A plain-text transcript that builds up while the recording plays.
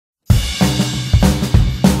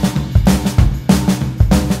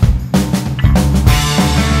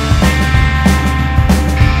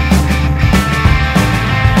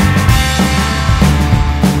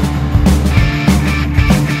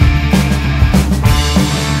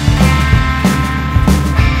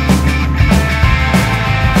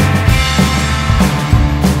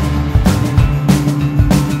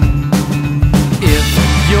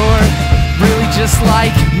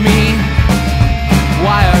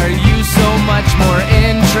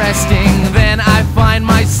interesting than I find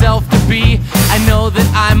myself to be. I know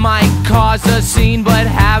that I might cause a scene, but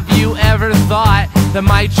have you ever thought that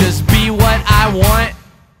might just be what I want?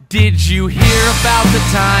 Did you hear about the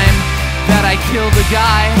time that I killed a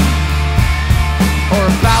guy? Or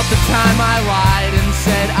about the time I lied and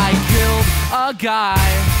said I killed a guy?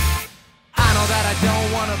 I know that I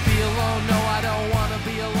don't wanna be alone, no I don't wanna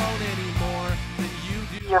be alone anymore than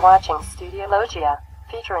you do. You're watching Studio Logia,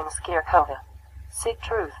 featuring Skierkowa. Seek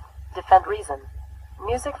truth, defend reason.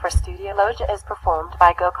 Music for Studio Logia is performed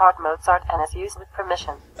by GoKart Mozart and is used with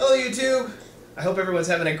permission. Hello YouTube! I hope everyone's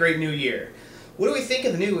having a great new year. What do we think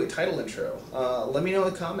of the new title intro? Let me know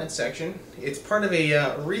in the comments section. It's part of a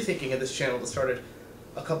rethinking of this channel that started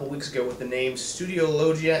a couple weeks ago with the name Studio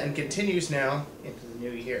Logia and continues now into the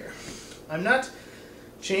new year. I'm not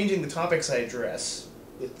changing the topics I address,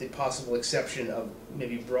 with the possible exception of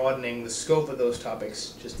maybe broadening the scope of those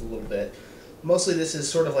topics just a little bit. Mostly this is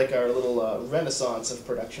sort of like our little renaissance of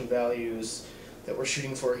production values that we're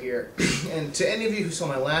shooting for here. And to any of you who saw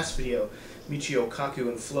my last video, Michio Kaku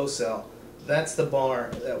and Flow Cell, that's the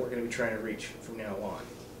bar that we're going to be trying to reach from now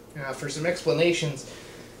on. For some explanations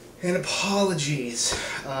and apologies,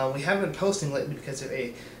 we haven't been posting lately because of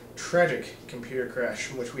a tragic computer crash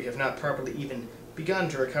from which we have not properly even begun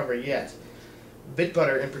to recover yet.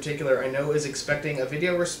 Bitbutter in particular I know is expecting a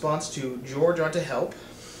video response to George Ought to Help,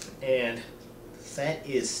 and that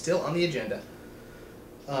is still on the agenda.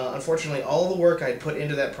 Unfortunately, all the work I put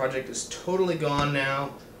into that project is totally gone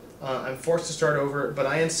now. I'm forced to start over, but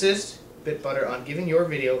I insist, Bitbutter, on giving your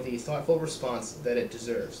video the thoughtful response that it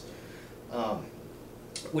deserves,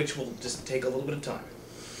 which will just take a little bit of time.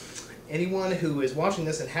 Anyone who is watching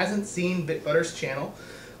this and hasn't seen Bitbutter's channel,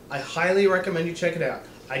 I highly recommend you check it out.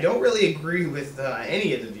 I don't really agree with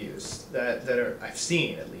any of the views that I've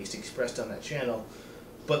seen, at least, expressed on that channel,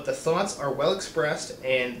 but the thoughts are well expressed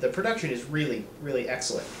and the production is really, really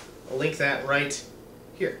excellent. I'll link that right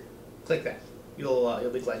here. Click that. You'll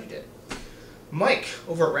be glad you did. Mike,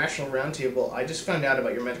 over at Rational Roundtable, I just found out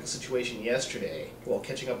about your medical situation yesterday while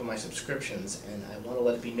catching up on my subscriptions, and I want to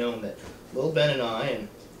let it be known that Lil Ben and I, and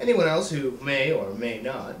anyone else who may or may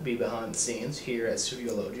not be behind the scenes here at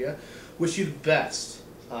Studio Logia, wish you the best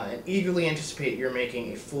and eagerly anticipate you're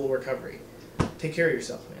making a full recovery. Take care of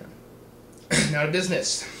yourself, man. Now to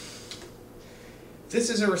business. This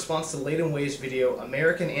is a response to Leighton Way's video,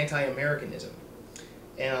 American Anti-Americanism,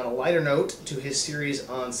 and on a lighter note, to his series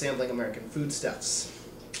on sampling American foodstuffs.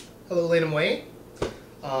 Hello, Leighton Way.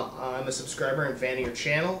 I'm a subscriber and fan of your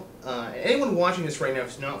channel. Anyone watching this right now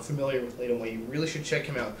who's not familiar with Leighton Way, you really should check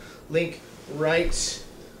him out. Link right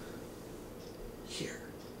here.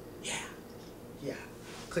 Yeah.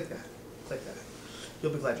 Click that. Click that.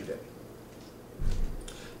 You'll be glad you did.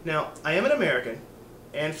 Now, I am an American,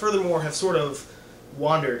 and furthermore have sort of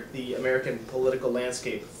wandered the American political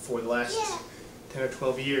landscape for the last 10 or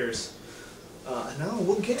 12 years. No,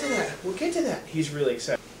 we'll get to that. We'll get to that. He's really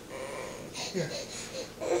excited. Here,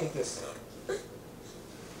 take this.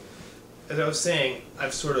 As I was saying,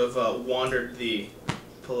 I've sort of wandered the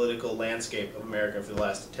political landscape of America for the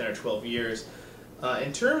last 10 or 12 years.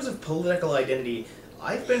 In terms of political identity,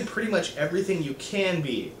 I've been pretty much everything you can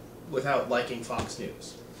be without liking Fox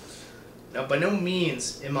News. Now, by no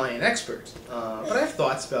means am I an expert, but I have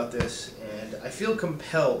thoughts about this, and I feel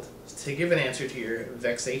compelled to give an answer to your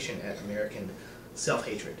vexation at American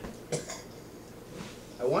self-hatred.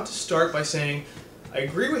 I want to start by saying I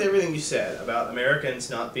agree with everything you said about Americans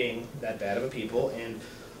not being that bad of a people, and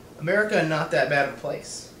America not that bad of a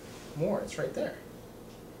place. More, it's right there.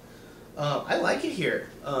 I like it here.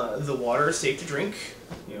 The water is safe to drink.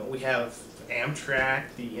 You know, we have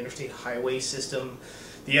Amtrak, the interstate highway system,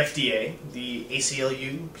 the FDA, the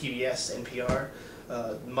ACLU, PBS, NPR,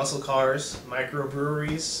 muscle cars,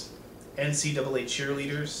 microbreweries, NCAA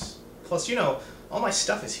cheerleaders. Plus, you know, all my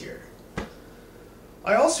stuff is here.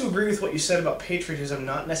 I also agree with what you said about patriotism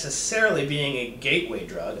not necessarily being a gateway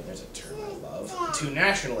drug, and there's a term I love, to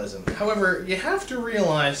nationalism. However, you have to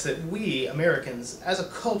realize that we, Americans, as a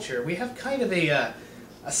culture, we have kind of a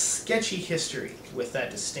sketchy history with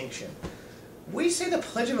that distinction. We say the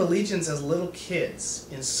Pledge of Allegiance as little kids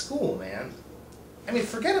in school, man. I mean,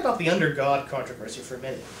 forget about the under God controversy for a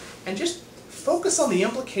minute, and just focus on the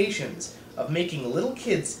implications of making little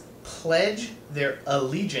kids pledge their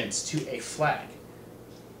allegiance to a flag.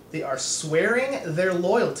 They are swearing their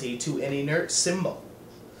loyalty to an inert symbol.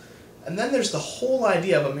 And then there's the whole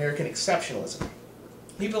idea of American exceptionalism.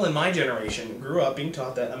 People in my generation grew up being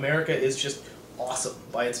taught that America is just awesome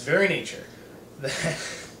by its very nature.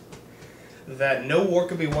 That no war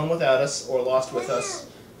could be won without us or lost with us.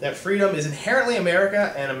 That freedom is inherently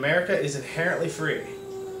America and America is inherently free.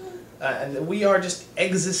 and we are just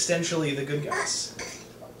existentially the good guys.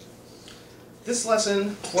 This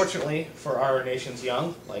lesson, fortunately for our nation's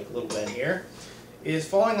young, like little Ben here, is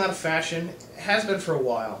falling out of fashion, has been for a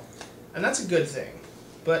while, and that's a good thing.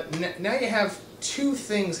 But now you have two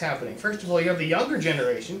things happening. First of all, you have the younger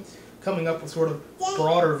generation coming up with sort of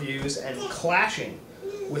broader views and clashing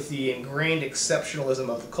with the ingrained exceptionalism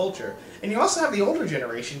of the culture. And you also have the older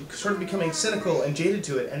generation sort of becoming cynical and jaded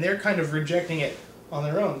to it, and they're kind of rejecting it on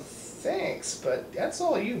their own. Thanks, but that's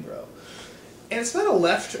all you, bro. And it's not a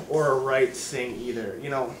left or a right thing either. You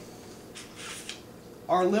know,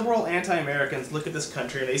 our liberal anti-Americans look at this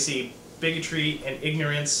country and they see bigotry and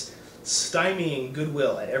ignorance stymieing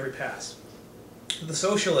goodwill at every pass. The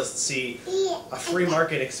socialists see a free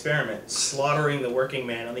market experiment slaughtering the working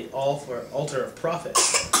man on the altar of profit.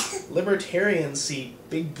 Libertarians see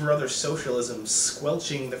Big Brother socialism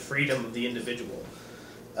squelching the freedom of the individual.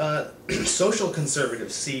 Social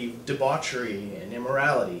conservatives see debauchery and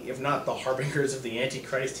immorality, if not the harbingers of the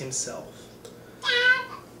Antichrist himself.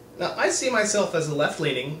 Now, I see myself as a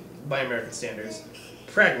left-leaning, by American standards,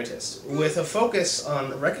 pragmatist, with a focus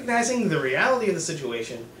on recognizing the reality of the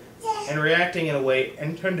situation and reacting in a way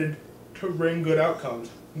intended to bring good outcomes.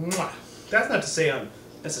 Mwah. That's not to say I'm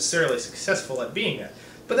necessarily successful at being that,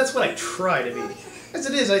 but that's what I try to be. As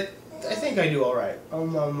it is, I think I do alright.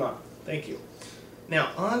 Thank you.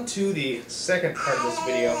 Now, on to the second part of this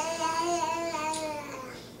video.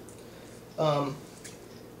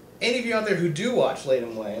 Any of you out there who do watch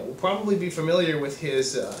Latham Way will probably be familiar with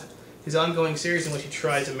his ongoing series in which he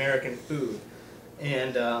tries American food.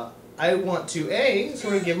 And I want to, A,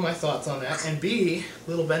 sort of give my thoughts on that, and B,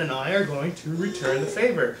 little Ben and I are going to return the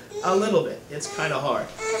favor. A little bit. It's kind of hard.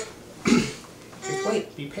 Just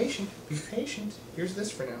wait. Be patient. Be patient. Here's this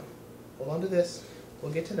for now. Hold on to this.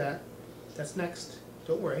 We'll get to that. That's next.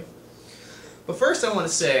 Don't worry. But first I want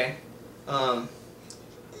to say, I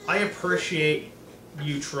appreciate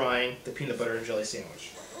you trying the peanut butter and jelly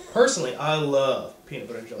sandwich. Personally, I love peanut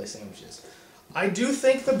butter and jelly sandwiches. I do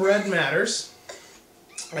think the bread matters.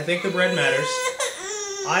 I think the bread matters.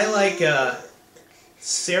 I like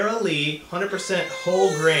Sara Lee 100% whole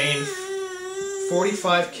grain,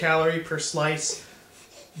 45 calorie per slice,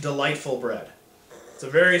 delightful bread. It's a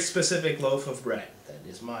very specific loaf of bread. That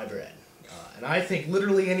is my bread. And I think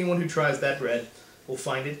literally anyone who tries that bread will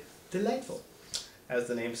find it delightful, as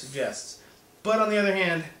the name suggests. But on the other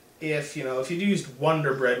hand, if you used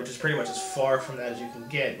Wonder Bread, which is pretty much as far from that as you can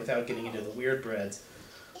get without getting into the weird breads,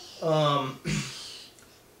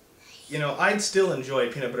 I'd still enjoy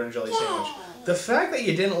a peanut butter and jelly sandwich. The fact that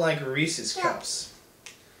you didn't like Reese's Cups,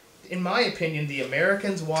 in my opinion, the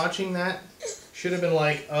Americans watching that should have been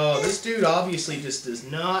like, oh, this dude obviously just does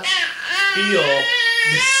not feel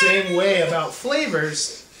the same way about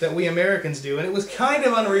flavors that we Americans do, and it was kind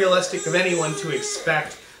of unrealistic of anyone to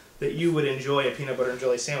expect that you would enjoy a peanut butter and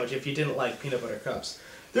jelly sandwich if you didn't like peanut butter cups.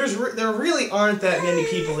 There really aren't that many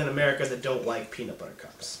people in America that don't like peanut butter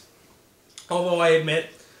cups. Although I admit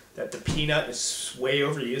that the peanut is way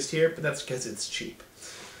overused here, but that's because it's cheap.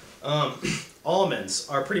 Almonds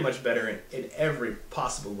are pretty much better in every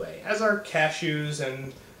possible way, as are cashews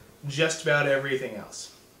and just about everything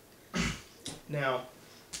else. Now,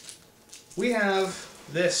 we have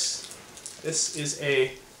this. This is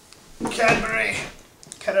a Cadbury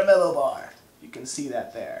Caramello bar. You can see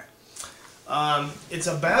that there. It's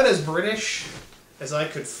about as British as I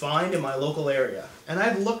could find in my local area. And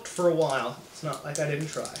I've looked for a while. It's not like I didn't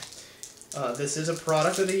try. This is a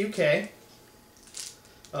product of the UK.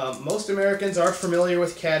 Most Americans are familiar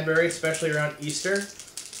with Cadbury, especially around Easter.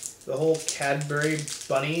 The whole Cadbury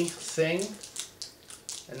bunny thing.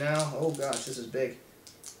 And now, oh gosh, this is big.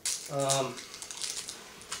 I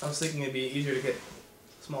was thinking it'd be easier to get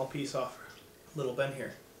a small piece off little Ben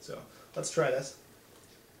here. So, let's try this.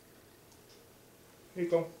 Here you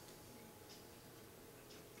go.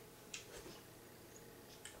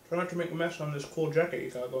 Try not to make a mess on this cool jacket you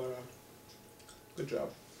got going on. Good job.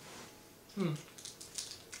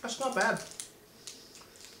 That's not bad.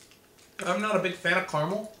 I'm not a big fan of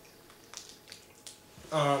caramel.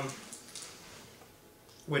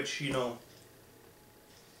 Which,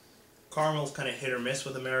 caramel's kind of hit or miss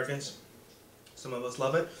with Americans. Some of us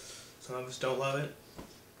love it. Some of us don't love it.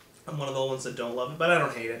 I'm one of the ones that don't love it, but I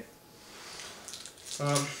don't hate it.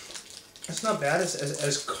 It's not bad.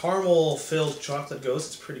 As caramel-filled chocolate goes,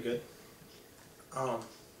 it's pretty good. The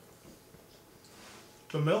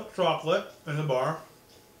milk chocolate in the bar,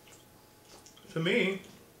 to me,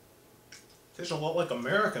 tastes a lot like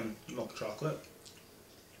American milk chocolate.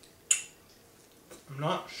 I'm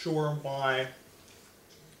not sure why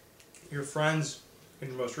your friends in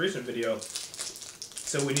your most recent video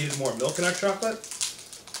so we needed more milk in our chocolate.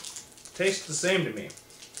 Tastes the same to me.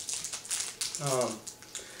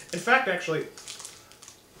 In fact, actually,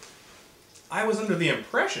 I was under the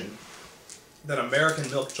impression that American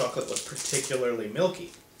milk chocolate was particularly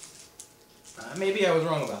milky. Maybe I was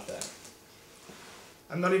wrong about that.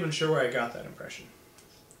 I'm not even sure where I got that impression.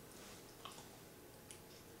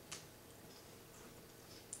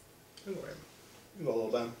 Anyway, go a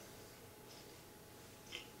little down.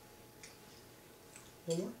 A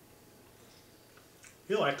little more.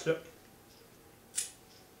 He likes it.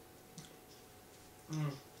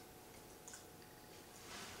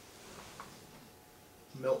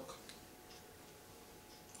 Milk.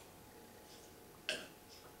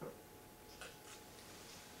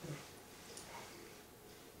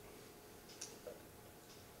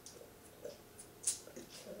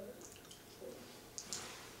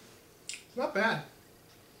 Not bad.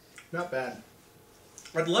 Not bad.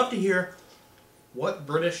 I'd love to hear what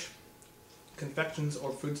British confections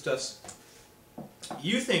or foodstuffs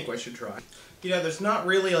you think I should try. You know, there's not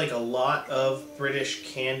really like a lot of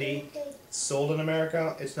British candy sold in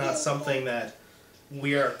America. It's not something that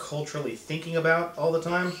we are culturally thinking about all the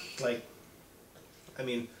time. Like, I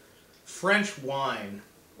mean, French wine,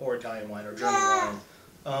 or Italian wine, or German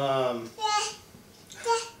wine,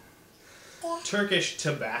 Turkish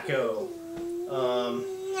tobacco,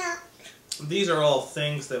 these are all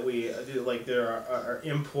things that we do, like there are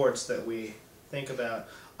imports that we think about.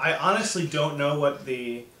 I honestly don't know what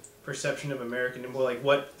the perception of American, well, like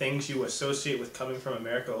what things you associate with coming from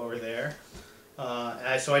America over there.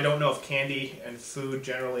 So I don't know if candy and food,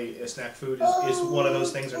 generally snack food, is one of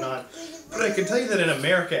those things or not. But I can tell you that in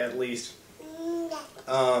America, at least,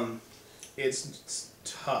 it's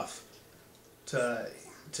tough to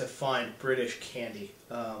find British candy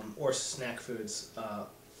or snack foods.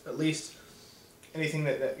 At least anything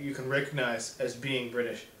that you can recognize as being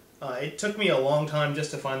British. It took me a long time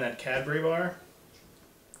just to find that Cadbury bar.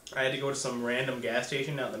 I had to go to some random gas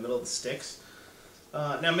station out in the middle of the sticks.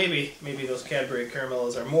 Now maybe those Cadbury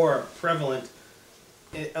caramellos are more prevalent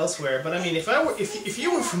elsewhere, but I mean, if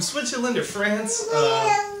you were from Switzerland or France,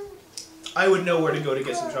 I would know where to go to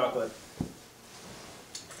get some chocolate.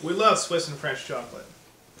 We love Swiss and French chocolate.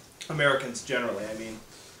 Americans generally, I mean.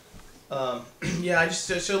 Yeah,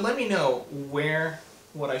 so let me know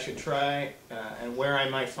what I should try and where I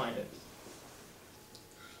might find it.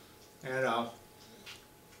 And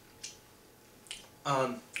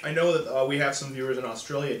I know that we have some viewers in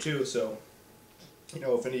Australia too, so you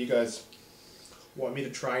know, if any of you guys want me to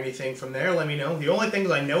try anything from there, let me know. The only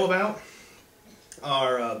things I know about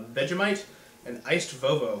are Vegemite and iced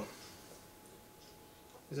Vovo.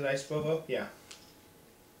 Is it iced Vovo? Yeah.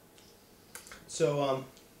 So,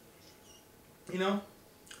 you know,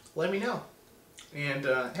 let me know. And,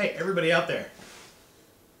 hey, everybody out there,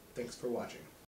 thanks for watching.